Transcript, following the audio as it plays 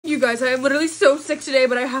You guys, I am literally so sick today,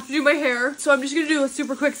 but I have to do my hair. So I'm just gonna do a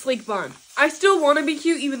super quick sleek bun. I still want to be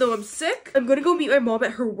cute even though I'm sick. I'm gonna go meet my mom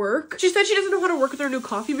at her work. She said she doesn't know how to work with her new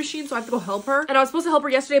coffee machine, so I have to go help her. And I was supposed to help her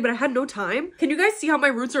yesterday, but I had no time. Can you guys see how my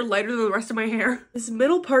roots are lighter than the rest of my hair? This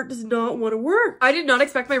middle part does not want to work. I did not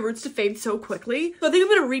expect my roots to fade so quickly. So I think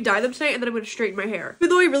I'm gonna re-dye them tonight and then I'm gonna straighten my hair. Even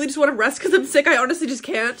though I really just want to rest because I'm sick, I honestly just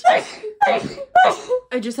can't.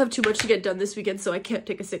 I just have too much to get done this weekend, so I can't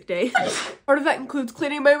take a sick day. Part of that includes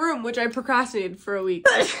cleaning my room, which I procrastinated for a week.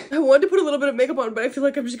 I wanted to put a little bit of makeup on, but I feel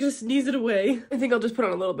like I'm just gonna sneeze it away. I think I'll just put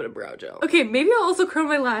on a little bit of brow gel. Okay, maybe I'll also curl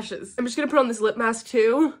my lashes. I'm just gonna put on this lip mask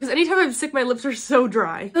too, because anytime I'm sick, my lips are so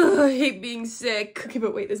dry. Ugh, I hate being sick. Okay,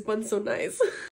 but wait, this bun's so nice.